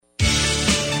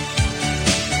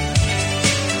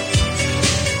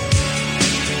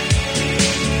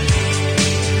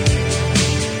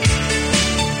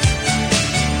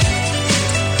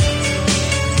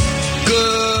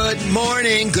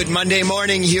Good Monday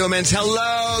morning, humans.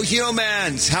 Hello,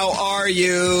 humans. How are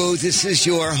you? This is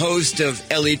your host of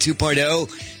Ellie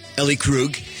 2.0, Ellie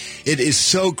Krug. It is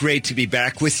so great to be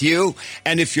back with you.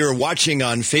 And if you're watching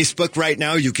on Facebook right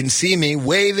now, you can see me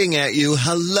waving at you.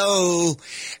 Hello.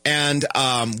 And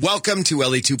welcome to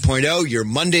Ellie 2.0, your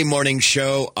Monday morning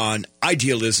show on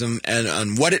idealism and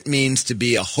on what it means to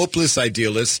be a hopeless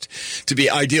idealist, to be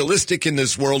idealistic in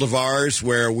this world of ours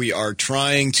where we are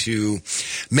trying to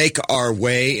make our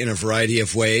way in a variety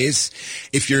of ways.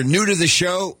 If you're new to the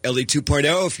show, Ellie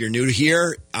 2.0, if you're new to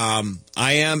here, I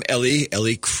am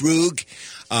Ellie Krug.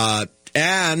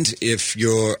 And if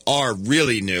you are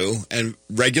really new and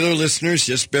regular listeners,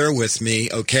 just bear with me,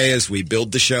 okay, as we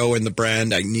build the show and the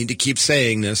brand. I need to keep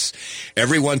saying this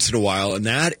every once in a while, and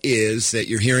that is that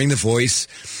you're hearing the voice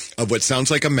of what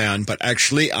sounds like a man, but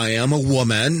actually I am a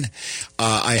woman.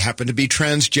 I happen to be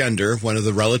transgender, one of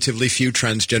the relatively few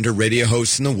transgender radio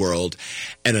hosts in the world,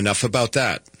 and enough about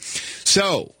that.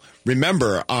 So,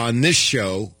 remember, on this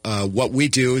show, what we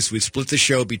do is we split the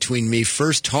show between me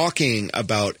first talking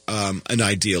about an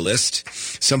idealist,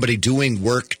 somebody doing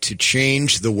work to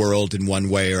change the world in one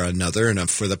way or another and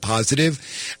for the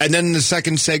positive. And then in the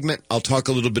second segment, I'll talk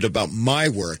a little bit about my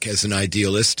work as an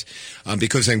idealist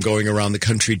because I'm going around the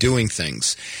country doing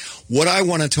things. What I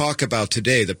want to talk about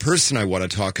today, the person I want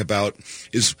to talk about,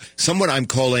 is someone I'm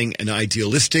calling an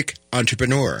idealistic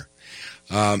entrepreneur.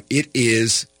 It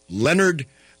is Leonard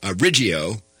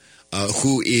Riggio,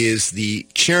 who is the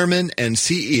chairman and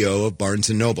CEO of Barnes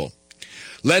 & Noble.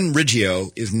 Len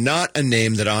Riggio is not a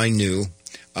name that I knew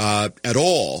at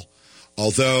all,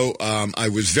 although I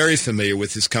was very familiar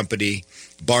with his company,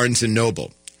 Barnes &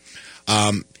 Noble.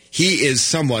 He is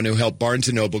someone who helped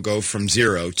Barnes & Noble go from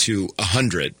 0 to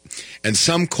 100, and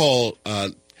some call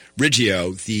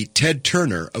Riggio the Ted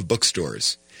Turner of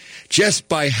bookstores. Just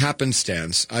by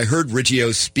happenstance, I heard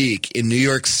Riggio speak in New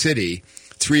York City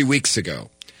 3 weeks ago.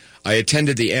 I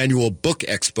attended the annual book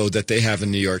expo that they have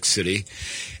in New York City.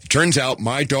 It turns out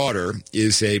my daughter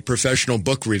is a professional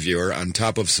book reviewer on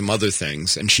top of some other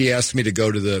things, and she asked me to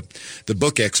go to the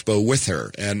book expo with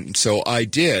her. And so I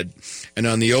did. And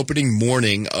on the opening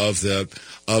morning of the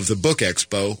book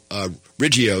expo,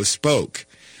 Riggio spoke.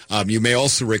 You may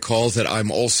also recall that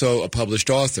I'm also a published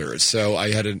author. So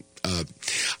I had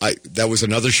that was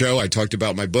another show. I talked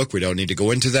about my book. We don't need to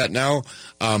go into that now.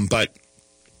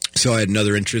 So I had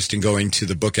another interest in going to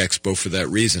the book expo for that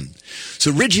reason.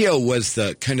 So Riggio was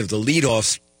the kind of the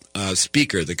lead-off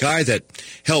speaker, the guy that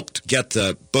helped get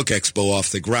the book expo off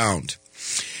the ground.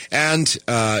 And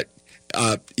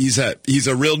he's a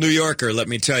real New Yorker, let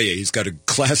me tell you. He's got a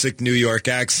classic New York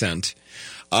accent.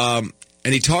 And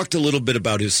he talked a little bit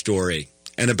about his story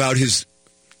and about his,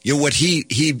 what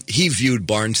he viewed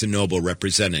Barnes & Noble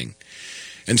representing.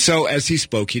 And so, as he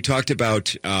spoke, he talked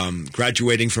about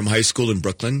graduating from high school in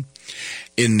Brooklyn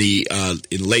in the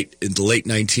late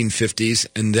 1950s,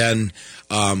 and then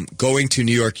going to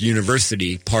New York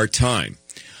University part-time,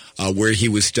 where he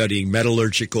was studying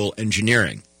metallurgical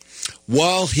engineering.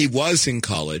 While he was in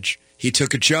college, he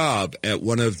took a job at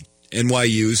one of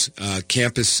NYU's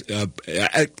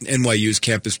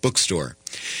campus bookstore,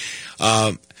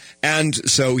 and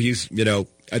so he's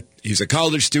a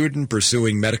college student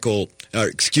pursuing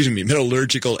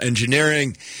metallurgical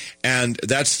engineering, and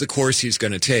that's the course he's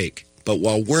going to take. But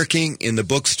while working in the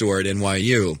bookstore at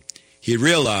NYU, he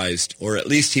realized, or at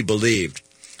least he believed,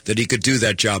 that he could do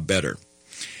that job better.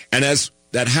 And as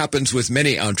that happens with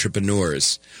many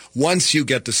entrepreneurs, once you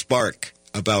get the spark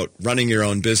about running your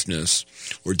own business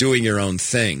or doing your own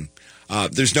thing,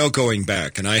 there's no going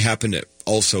back. And I happen to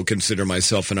also consider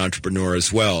myself an entrepreneur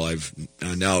as well. I've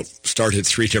now started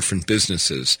 3 different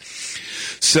businesses.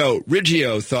 So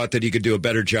Riggio thought that he could do a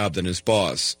better job than his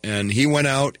boss. And he went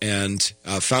out and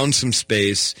found some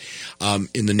space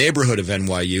in the neighborhood of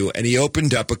NYU, and he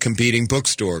opened up a competing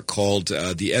bookstore called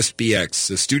the SBX,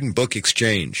 the Student Book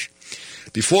Exchange.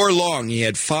 Before long, he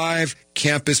had 5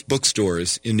 campus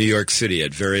bookstores in New York City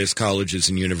at various colleges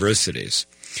and universities.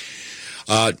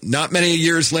 Not many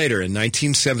years later, in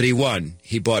 1971,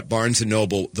 he bought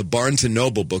the Barnes &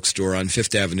 Noble bookstore on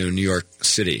Fifth Avenue in New York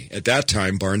City. At that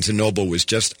time, Barnes & Noble was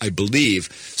just, I believe,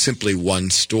 simply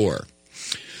one store.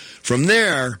 From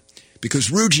there, because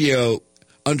Riggio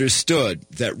understood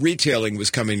that retailing was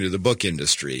coming to the book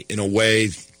industry in a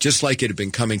way just like it had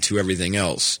been coming to everything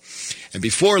else. And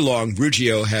before long,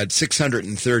 Riggio had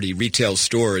 630 retail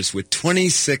stores with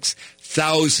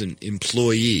 26,000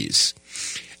 employees.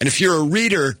 And if you're a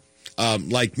reader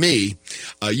like me,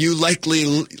 you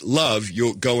likely love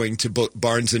going to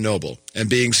Barnes & Noble and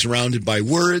being surrounded by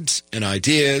words and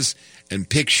ideas and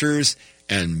pictures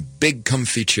and big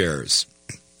comfy chairs.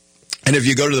 And if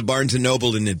you go to the Barnes &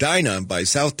 Noble in Edina by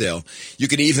Southdale, you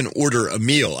can even order a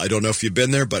meal. I don't know if you've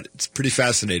been there, but it's pretty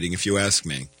fascinating if you ask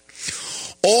me.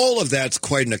 All of that's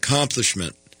quite an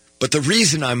accomplishment. But the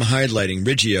reason I'm highlighting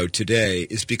Riggio today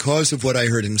is because of what I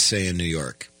heard him say in New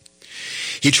York.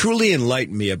 He truly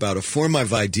enlightened me about a form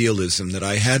of idealism that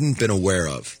I hadn't been aware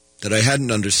of, that I hadn't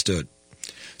understood.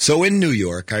 So in New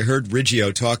York, I heard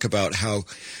Riggio talk about how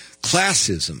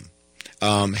classism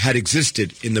had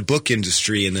existed in the book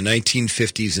industry in the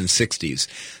 1950s and 60s.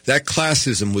 That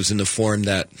classism was in the form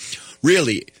that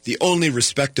really the only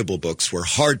respectable books were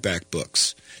hardback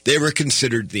books. They were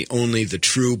considered the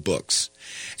true books.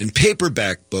 And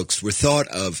paperback books were thought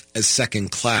of as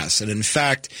second class. And in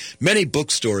fact, many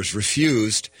bookstores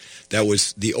refused. That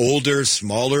was the older,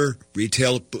 smaller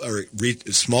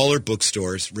smaller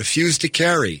bookstores refused to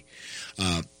carry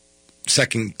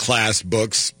second class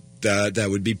books that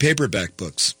would be paperback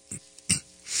books.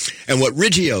 And what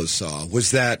Riggio saw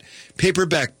was that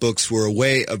paperback books were a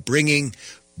way of bringing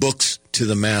books to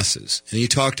the masses. And he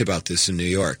talked about this in New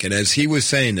York. And as he was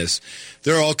saying this,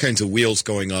 there are all kinds of wheels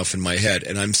going off in my head.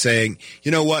 And I'm saying,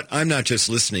 you know what? I'm not just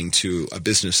listening to a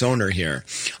business owner here.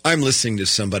 I'm listening to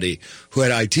somebody who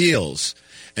had ideals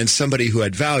and somebody who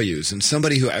had values and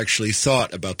somebody who actually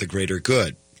thought about the greater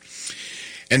good.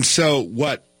 And so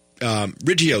what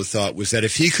Riggio thought was that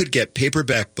if he could get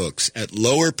paperback books at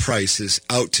lower prices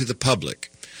out to the public,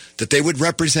 that they would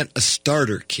represent a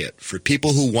starter kit for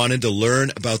people who wanted to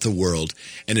learn about the world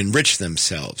and enrich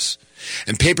themselves.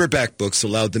 And paperback books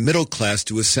allowed the middle class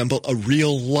to assemble a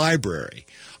real library.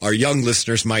 Our young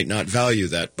listeners might not value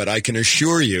that, but I can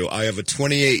assure you I have a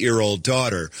 28-year-old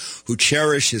daughter who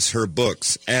cherishes her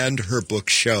books and her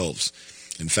bookshelves.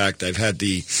 In fact, I've had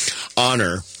the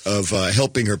honor of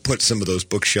helping her put some of those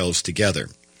bookshelves together.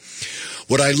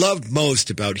 What I loved most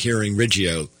about hearing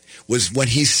Riggio was when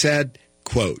he said,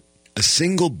 quote, "A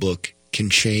single book can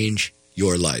change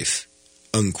your life,"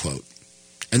 unquote.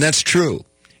 And that's true.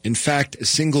 In fact, a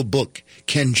single book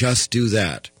can just do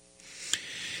that.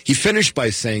 He finished by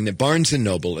saying that Barnes &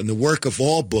 Noble and the work of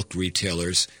all book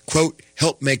retailers, quote,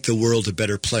 "help make the world a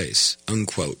better place,"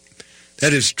 unquote.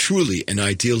 That is truly an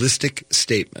idealistic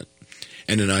statement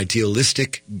and an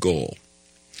idealistic goal.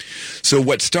 So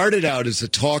what started out as a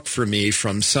talk for me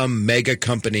from some mega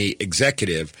company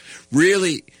executive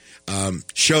really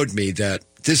showed me that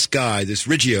this guy, this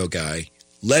Riggio guy,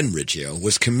 Len Riggio,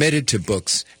 was committed to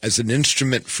books as an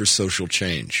instrument for social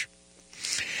change.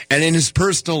 And in his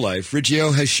personal life,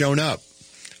 Riggio has shown up.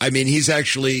 I mean, he's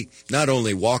actually not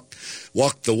only walked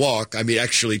the walk, I mean,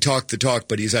 actually talked the talk,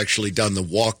 but he's actually done the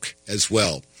walk as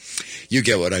well. You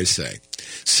get what I say.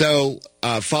 So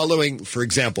following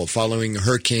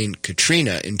Hurricane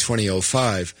Katrina in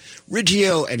 2005,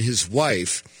 Riggio and his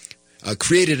wife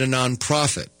created a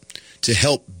nonprofit to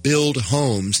help build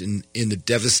homes in the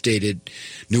devastated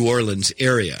New Orleans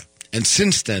area. And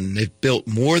since then, they've built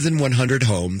more than 100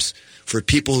 homes for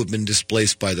people who've been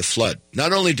displaced by the flood.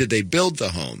 Not only did they build the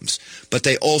homes, but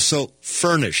they also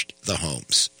furnished the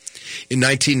homes. In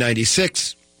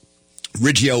 1996,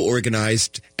 Riggio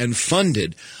organized and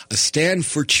funded a Stand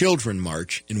for Children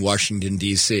march in Washington,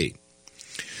 D.C.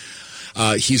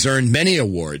 He's earned many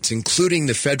awards, including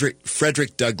the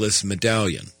Frederick Douglass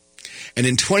Medallion. And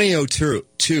in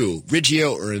 2002,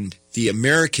 Riggio earned the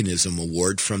Americanism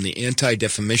Award from the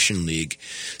Anti-Defamation League,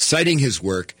 citing his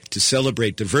work to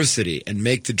celebrate diversity and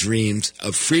make the dreams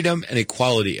of freedom and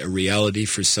equality a reality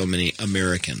for so many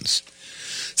Americans.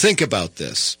 Think about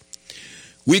this.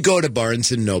 We go to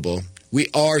Barnes & Noble. We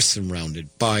are surrounded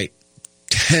by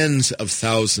tens of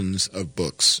thousands of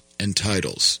books and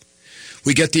titles.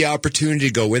 We get the opportunity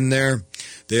to go in there.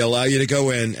 They allow you to go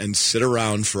in and sit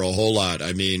around for a whole lot.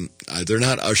 I mean, they're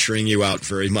not ushering you out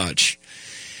very much.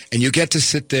 And you get to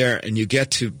sit there and you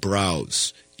get to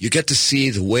browse. You get to see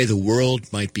the way the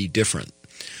world might be different.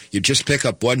 You just pick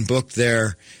up one book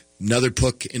there, another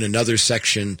book in another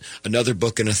section, another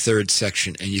book in a third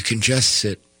section, and you can just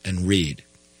sit and read.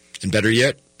 And better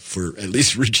yet, for at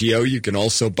least Riggio, you can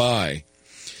also buy.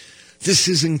 This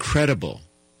is incredible.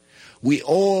 We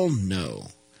all know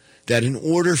that in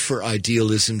order for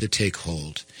idealism to take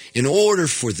hold, in order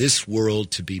for this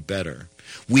world to be better,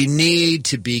 we need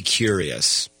to be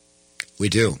curious. We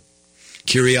do.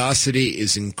 Curiosity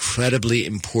is incredibly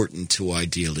important to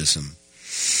idealism.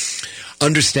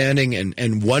 Understanding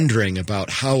and wondering about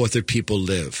how other people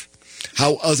live,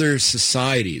 how other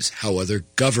societies, how other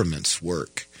governments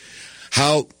work,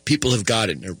 how people have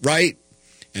gotten it right,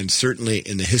 and certainly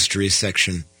in the history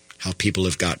section, how people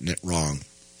have gotten it wrong.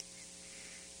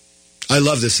 I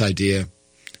love this idea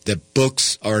that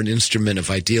books are an instrument of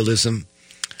idealism,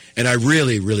 And I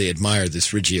really, really admire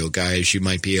this Riggio guy, as you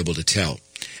might be able to tell.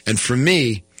 And for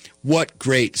me, what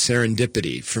great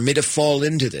serendipity for me to fall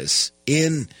into this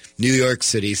in New York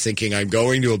City thinking I'm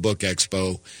going to a book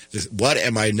expo. What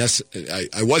am I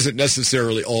wasn't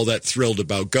necessarily all that thrilled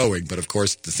about going, but of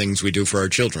course the things we do for our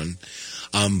children.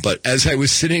 But as I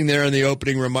was sitting there in the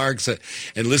opening remarks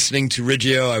and listening to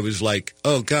Riggio, I was like,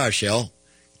 oh gosh, Elle,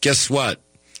 guess what?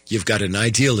 You've got an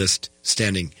idealist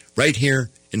standing right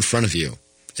here in front of you.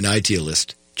 An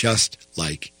idealist just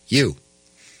like you.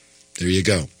 There you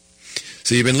go.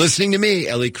 So you've been listening to me,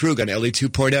 Ellie Krug, on Ellie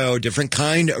 2.0, different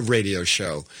kind of radio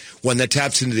show, one that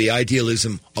taps into the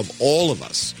idealism of all of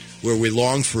us, where we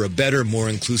long for a better, more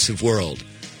inclusive world.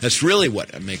 That's really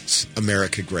what makes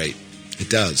America great.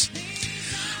 It does.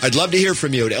 I'd love to hear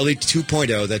from you at Ellie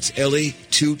 2.0. That's Ellie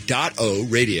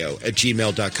 2.0 radio at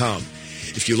gmail.com.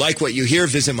 If you like what you hear,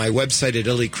 visit my website at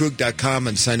elliekrug.com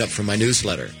and sign up for my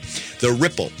newsletter. The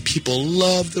Ripple. People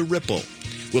love the Ripple.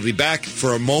 We'll be back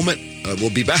for a moment. We'll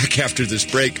be back after this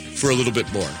break for a little bit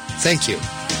more. Thank you.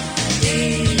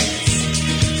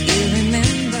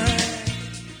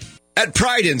 At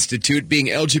Pride Institute, being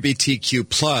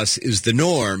LGBTQ+ is the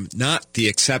norm, not the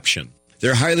exception.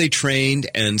 Their highly trained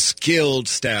and skilled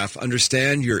staff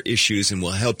understand your issues and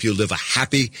will help you live a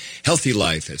happy, healthy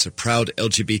life as a proud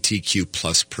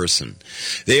LGBTQ+ person.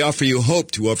 They offer you hope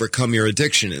to overcome your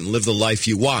addiction and live the life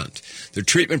you want. Their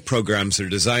treatment programs are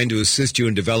designed to assist you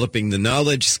in developing the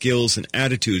knowledge, skills, and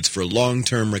attitudes for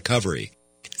long-term recovery.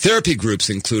 Therapy groups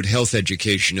include health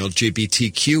education,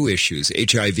 LGBTQ issues,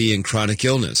 HIV and chronic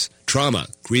illness, trauma,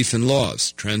 grief and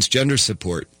loss, transgender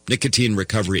support, nicotine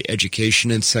recovery, education,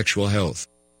 and sexual health.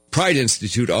 Pride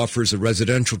Institute offers a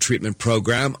residential treatment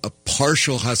program, a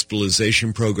partial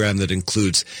hospitalization program that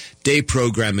includes day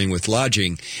programming with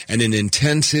lodging, and an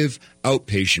intensive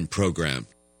outpatient program.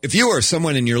 If you or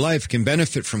someone in your life can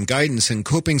benefit from guidance and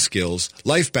coping skills,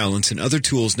 life balance, and other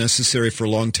tools necessary for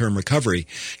long-term recovery,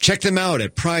 check them out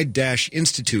at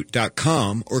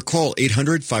pride-institute.com or call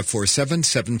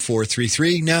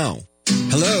 800-547-7433 now.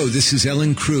 Hello, this is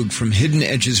Ellen Krug from Hidden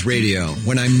Edges Radio.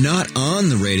 When I'm not on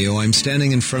the radio, I'm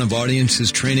standing in front of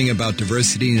audiences training about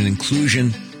diversity and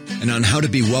inclusion and on how to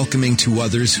be welcoming to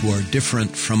others who are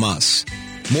different from us.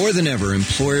 More than ever,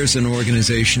 employers and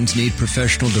organizations need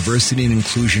professional diversity and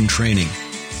inclusion training.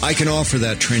 I can offer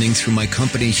that training through my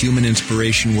company, Human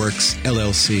Inspiration Works,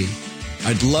 LLC.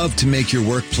 I'd love to make your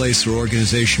workplace or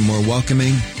organization more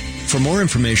welcoming. For more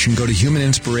information, go to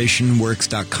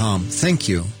humaninspirationworks.com. Thank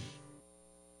you.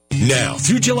 Now,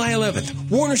 through July 11th,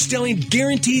 Warner Stellian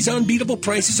guarantees unbeatable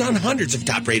prices on hundreds of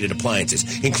top-rated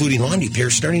appliances, including laundry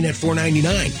pairs starting at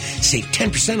 $4.99. Save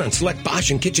 10% on select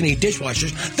Bosch and KitchenAid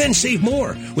dishwashers, then save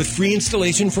more with free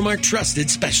installation from our trusted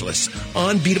specialists.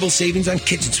 Unbeatable savings on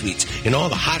kitchen suites and all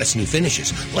the hottest new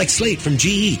finishes, like slate from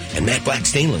GE and matte black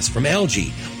stainless from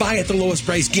LG. Buy at the lowest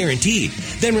price guaranteed.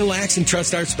 Then relax and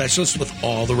trust our specialists with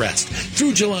all the rest.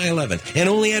 Through July 11th, and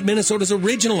only at Minnesota's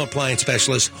original appliance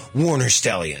specialist, Warner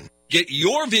Stellian. Get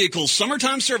your vehicle's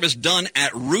summertime service done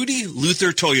at Rudy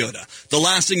Luther Toyota. The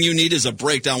last thing you need is a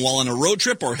breakdown while on a road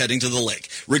trip or heading to the lake.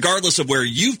 Regardless of where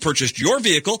you've purchased your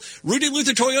vehicle, Rudy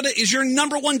Luther Toyota is your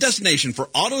 #1 destination for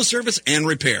auto service and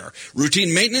repair.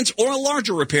 Routine maintenance or a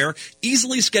larger repair,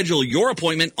 easily schedule your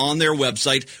appointment on their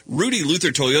website,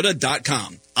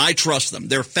 rudyluthertoyota.com. I trust them.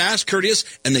 They're fast, courteous,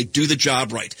 and they do the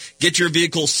job right. Get your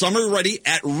vehicle summer ready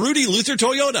at Rudy Luther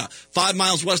Toyota, 5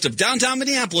 miles west of downtown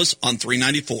Minneapolis on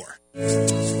 394.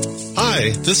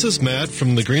 Hi, this is Matt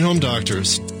from the Green Home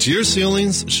Doctors. Do your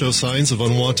ceilings show signs of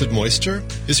unwanted moisture?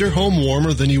 Is your home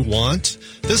warmer than you want?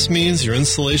 This means your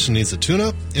insulation needs a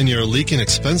tune-up and you're leaking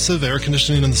expensive air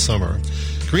conditioning in the summer.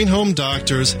 Green Home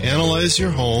Doctors analyze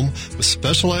your home with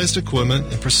specialized equipment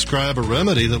and prescribe a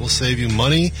remedy that will save you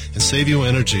money and save you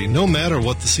energy, no matter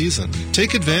what the season.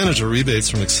 Take advantage of rebates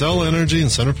from Excel Energy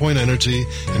and Centerpoint Energy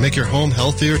and make your home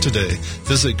healthier today.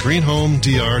 Visit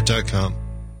greenhomedr.com.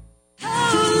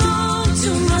 How long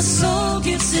till my soul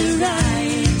gets it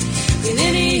right? Did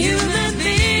any human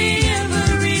being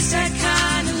ever reach that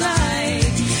kind of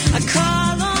light? I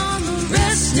call on the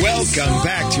restless Welcome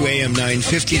back to AM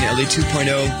 950 and Ellie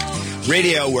 2.0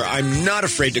 radio, where I'm not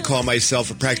afraid to call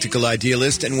myself a practical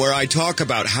idealist and where I talk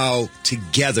about how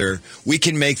together we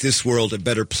can make this world a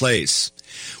better place.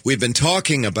 We've been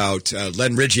talking about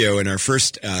Len Riggio in our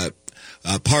first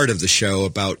part of the show,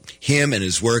 about him and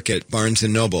his work at Barnes &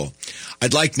 Noble.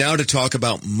 I'd like now to talk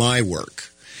about my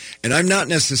work. And I'm not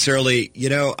necessarily,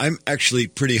 I'm actually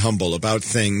pretty humble about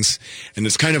things. And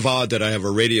it's kind of odd that I have a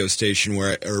radio station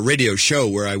or a radio show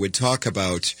where I would talk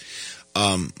about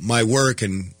my work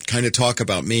and kind of talk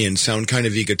about me and sound kind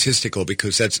of egotistical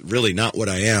because that's really not what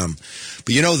I am.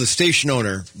 But the station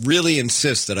owner really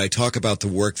insists that I talk about the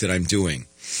work that I'm doing.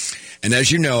 And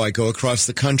as you know, I go across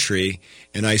the country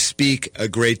and I speak a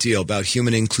great deal about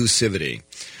human inclusivity.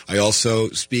 I also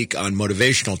speak on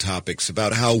motivational topics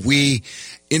about how we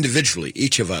individually,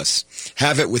 each of us,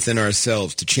 have it within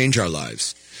ourselves to change our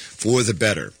lives for the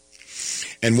better.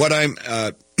 And what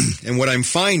I'm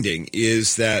finding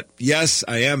is that, yes,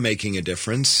 I am making a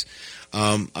difference.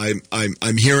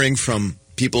 I'm hearing from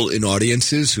people in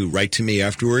audiences who write to me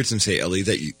afterwards and say, Ellie,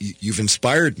 that you've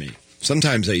inspired me.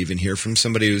 Sometimes I even hear from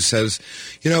somebody who says,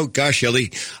 gosh,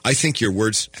 Ellie, I think your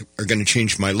words are going to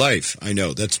change my life. I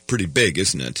know, that's pretty big,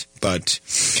 isn't it? But,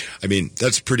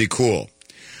 that's pretty cool.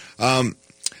 The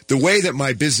way that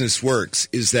my business works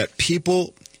is that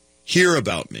people hear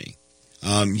about me.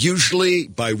 Usually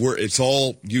by word, it's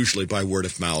all usually by word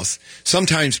of mouth.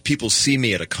 Sometimes people see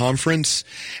me at a conference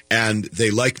and they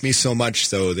like me so much,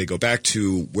 so they go back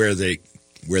to where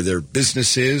their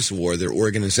business is or their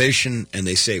organization, and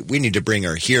they say, we need to bring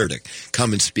her here to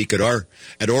come and speak at our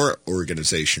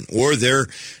organization. Or they're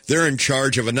in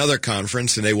charge of another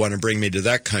conference and they want to bring me to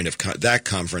that kind of that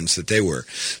conference that they were.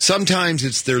 Sometimes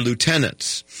it's their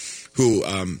lieutenants who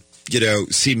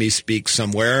see me speak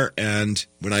somewhere, and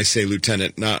when I say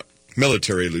lieutenant, not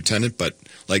military lieutenant, but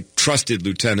like trusted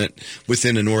lieutenant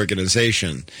within an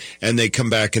organization, and they come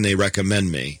back and they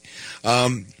recommend me.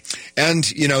 And,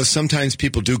 sometimes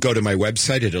people do go to my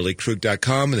website at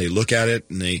elliekrug.com and they look at it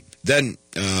and they then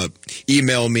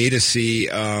email me to see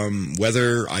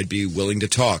whether I'd be willing to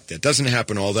talk. That doesn't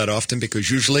happen all that often because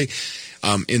usually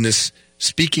in this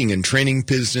speaking and training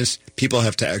business, people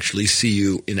have to actually see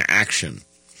you in action.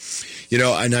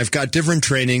 And I've got different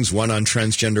trainings, one on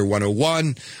Transgender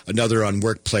 101, another on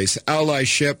workplace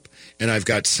allyship, and I've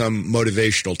got some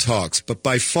motivational talks. But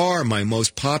by far, my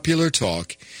most popular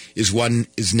talk is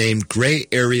named Gray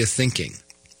Area Thinking.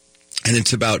 And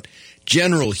it's about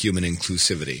general human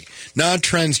inclusivity, not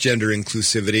transgender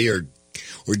inclusivity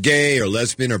or gay or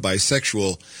lesbian or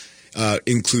bisexual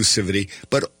inclusivity,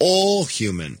 but all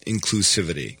human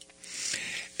inclusivity.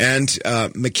 And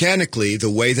mechanically, the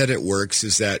way that it works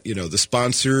is that, the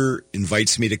sponsor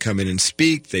invites me to come in and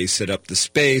speak. They set up the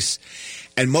space.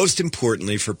 And most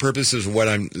importantly, for purposes of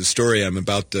the stories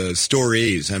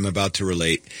I'm about to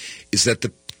relate, is that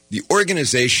the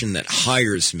organization that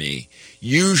hires me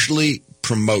usually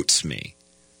promotes me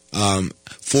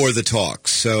for the talk.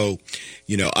 So,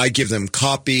 I give them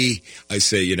copy. I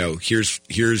say,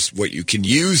 here's what you can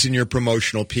use in your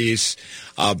promotional piece.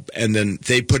 And then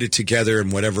they put it together in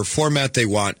whatever format they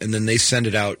want, and then they send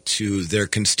it out to their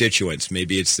constituents.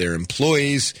 Maybe it's their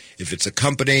employees, if it's a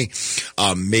company.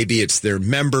 Maybe it's their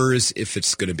members, if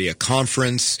it's going to be a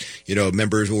conference,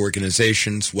 members of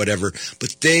organizations, whatever.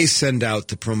 But they send out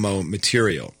the promo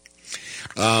material.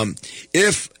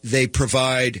 If they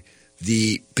provide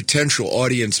the potential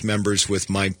audience members with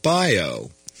my bio,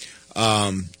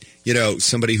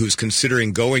 somebody who's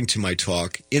considering going to my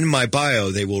talk, in my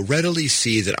bio, they will readily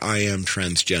see that I am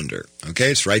transgender. Okay,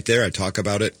 it's right there. I talk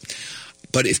about it.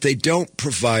 But if they don't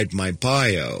provide my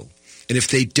bio, and if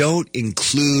they don't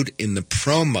include in the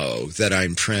promo that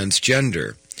I'm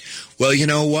transgender, well, you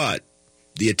know what?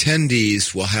 The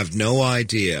attendees will have no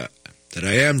idea that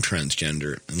I am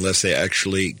transgender unless they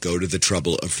actually go to the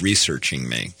trouble of researching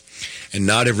me. And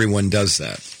not everyone does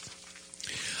that.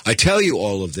 I tell you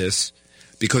all of this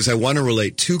because I want to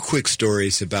relate two quick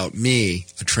stories about me,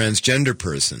 a transgender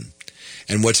person,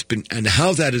 and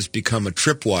how that has become a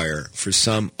tripwire for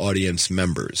some audience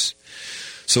members.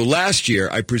 So last year,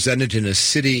 I presented in a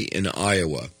city in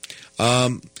Iowa,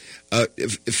 a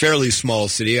fairly small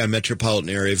city, a metropolitan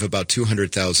area of about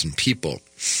 200,000 people.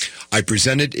 I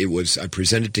presented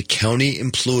to county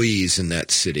employees in that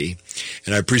city,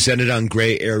 and I presented on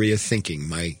Gray Area Thinking,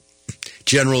 my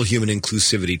general human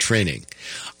inclusivity training.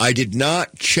 I did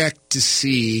not check to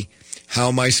see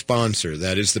how my sponsor,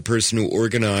 that is the person who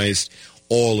organized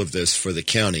all of this for the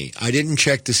county, I didn't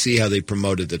check to see how they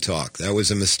promoted the talk. That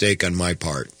was a mistake on my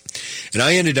part. And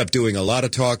I ended up doing a lot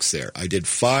of talks there. I did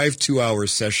 5 2-hour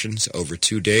sessions over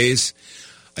 2 days.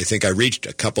 I think I reached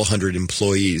a couple hundred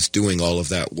employees doing all of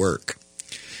that work.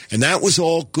 And that was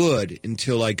all good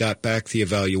until I got back the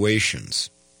evaluations.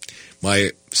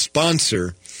 My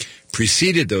sponsor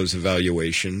preceded those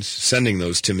evaluations, sending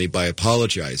those to me by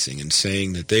apologizing and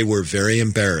saying that they were very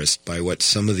embarrassed by what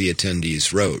some of the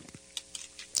attendees wrote.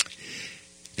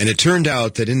 And it turned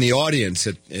out that in the audience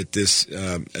at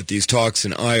these talks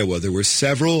in Iowa, there were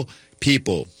several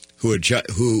people who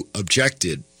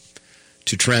objected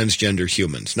to transgender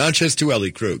humans, not just to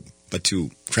Ellie Krug, but to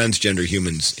transgender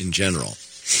humans in general.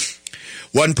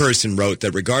 One person wrote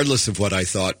that regardless of what I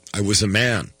thought, I was a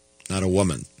man, not a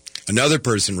woman. Another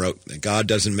person wrote that God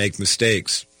doesn't make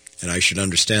mistakes, and I should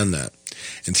understand that.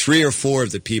 And 3 or 4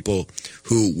 of the people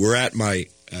who were at my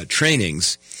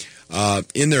trainings,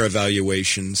 in their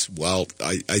evaluations, well,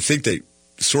 I think they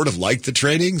sort of liked the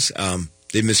trainings.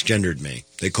 They misgendered me.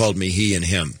 They called me he and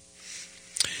him.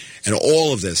 And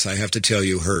all of this, I have to tell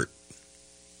you, hurt.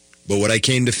 But what I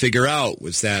came to figure out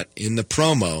was that in the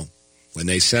promo, when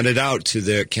they sent it out to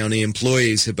the county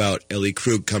employees about Ellie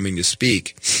Krug coming to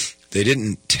speak, they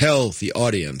didn't tell the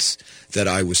audience that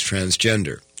I was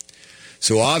transgender.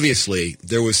 So obviously,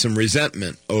 there was some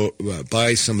resentment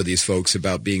by some of these folks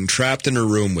about being trapped in a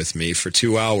room with me for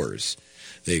 2 hours.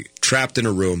 They trapped in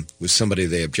a room with somebody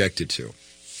they objected to.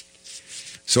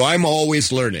 So I'm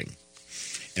always learning.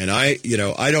 And I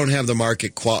don't have the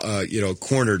market,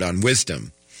 cornered on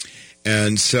wisdom.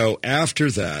 And so after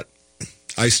that,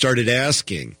 I started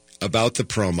asking about the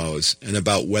promos and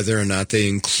about whether or not they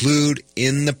include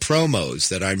in the promos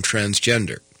that I'm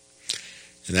transgender.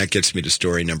 And that gets me to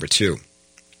story number 2.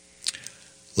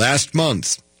 Last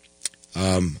month,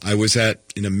 I was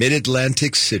in a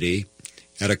mid-Atlantic city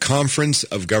at a conference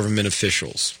of government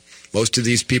officials. Most of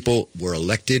these people were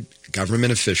elected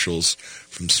government officials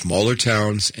from smaller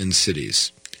towns and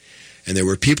cities. And there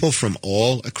were people from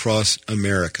all across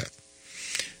America.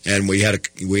 And we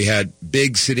had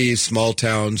big cities, small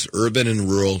towns, urban and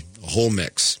rural, a whole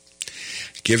mix.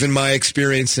 Given my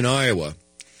experience in Iowa,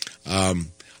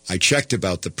 I checked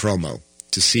about the promo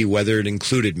to see whether it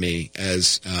included me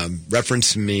as,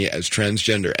 referenced me as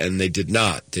transgender, and they did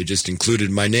not. They just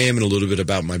included my name and a little bit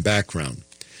about my background.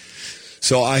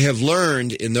 So I have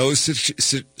learned in those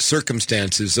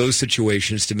circumstances, those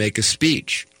situations, to make a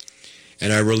speech.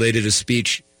 And I related a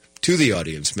speech to the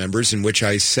audience members in which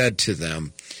I said to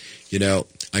them,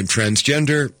 I'm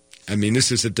transgender. I mean,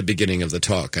 this is at the beginning of the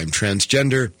talk. I'm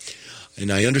transgender. And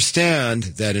I understand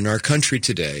that in our country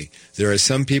today, there are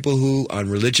some people who, on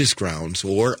religious grounds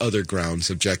or other grounds,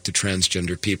 object to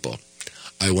transgender people.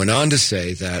 I went on to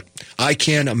say that I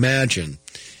can't imagine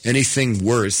anything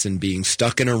worse than being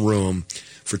stuck in a room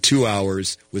for 2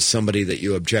 hours with somebody that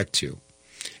you object to.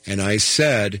 And I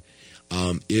said,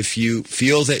 if you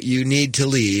feel that you need to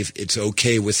leave, it's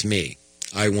okay with me.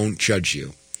 I won't judge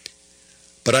you.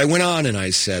 But I went on and I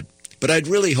said, but I'd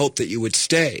really hope that you would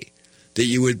stay, that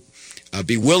you would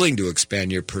be willing to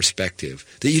expand your perspective,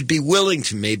 that you'd be willing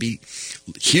to maybe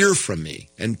hear from me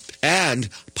and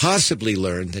possibly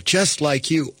learn that just like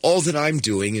you, all that I'm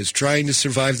doing is trying to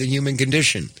survive the human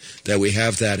condition, that we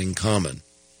have that in common.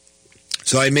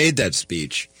 So I made that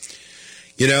speech,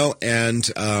 and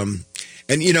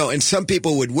some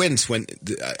people would wince when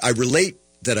I relate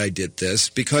that I did this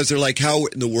because they're like, how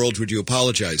in the world would you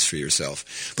apologize for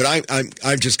yourself? But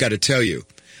I've just got to tell you,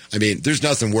 I mean, there's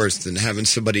nothing worse than having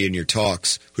somebody in your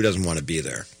talks who doesn't want to be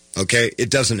there. Okay, it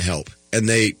doesn't help, and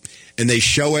they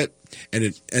show it, and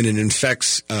it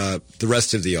infects the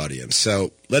rest of the audience.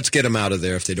 So let's get them out of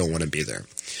there if they don't want to be there.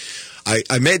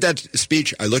 I made that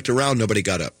speech. I looked around. Nobody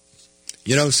got up.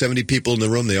 70 people in the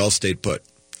room. They all stayed put.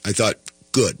 I thought,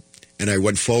 good, and I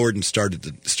went forward and started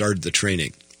the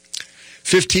training.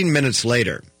 15 minutes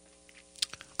later,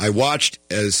 I watched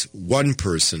as one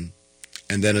person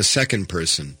and then a second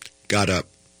person got up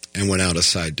and went out a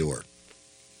side door.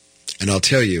 And I'll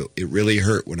tell you, it really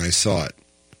hurt when I saw it.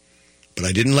 But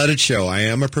I didn't let it show. I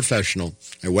am a professional.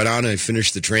 I went on and I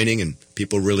finished the training, and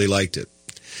people really liked it.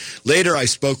 Later, I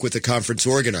spoke with the conference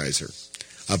organizer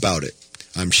about it.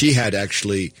 She had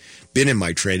actually been in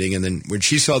my training, and then when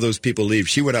she saw those people leave,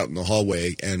 she went out in the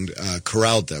hallway and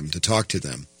corralled them to talk to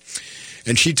them.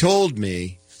 And she told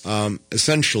me,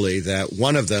 essentially, that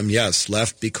one of them, yes,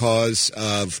 left because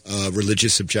of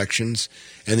religious objections,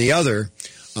 and the other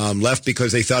left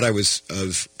because they thought I was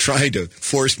trying to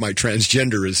force my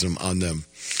transgenderism on them.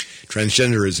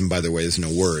 Transgenderism, by the way, isn't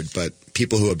a word, but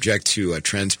people who object to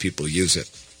trans people use it.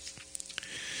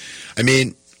 I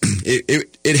mean,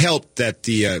 it helped that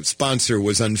the sponsor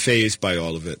was unfazed by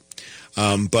all of it,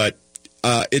 but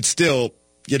it still,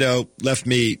 left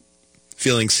me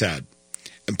feeling sad.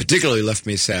 And particularly left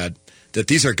me sad that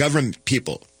these are government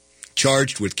people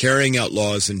charged with carrying out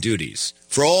laws and duties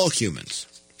for all humans,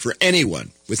 for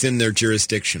anyone within their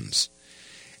jurisdictions.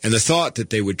 And the thought that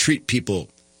they would treat people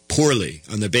poorly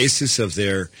on the basis of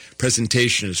their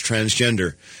presentation as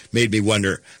transgender made me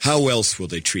wonder, how else will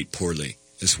they treat poorly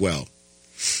as well?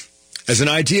 As an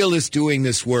idealist doing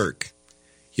this work,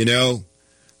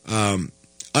 I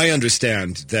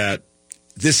understand that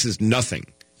this is nothing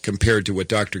compared to what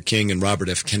Dr. King and Robert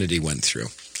F. Kennedy went through.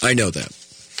 I know that.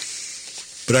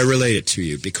 but I relate it to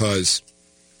you because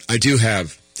I do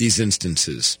have these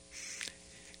instances.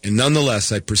 And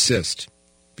nonetheless, I persist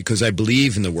because I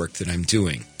believe in the work that I'm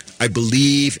doing. I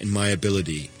believe in my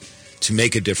ability to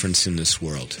make a difference in this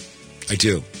world. I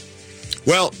do.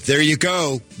 Well, there you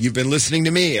go. You've been listening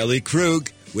to me, Ellie Krug,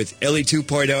 with Ellie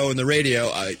 2.0 on the radio.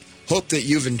 I hope that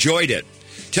you've enjoyed it.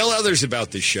 Tell others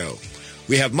about this show.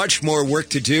 We have much more work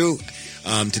to do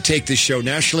to take this show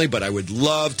nationally, but I would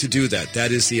love to do that.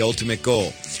 That is the ultimate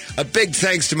goal. A big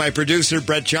thanks to my producer,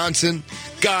 Brett Johnson.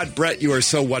 God, Brett, you are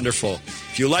so wonderful.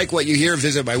 If you like what you hear,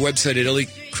 visit my website at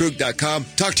elliekrug.com.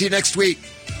 Talk to you next week.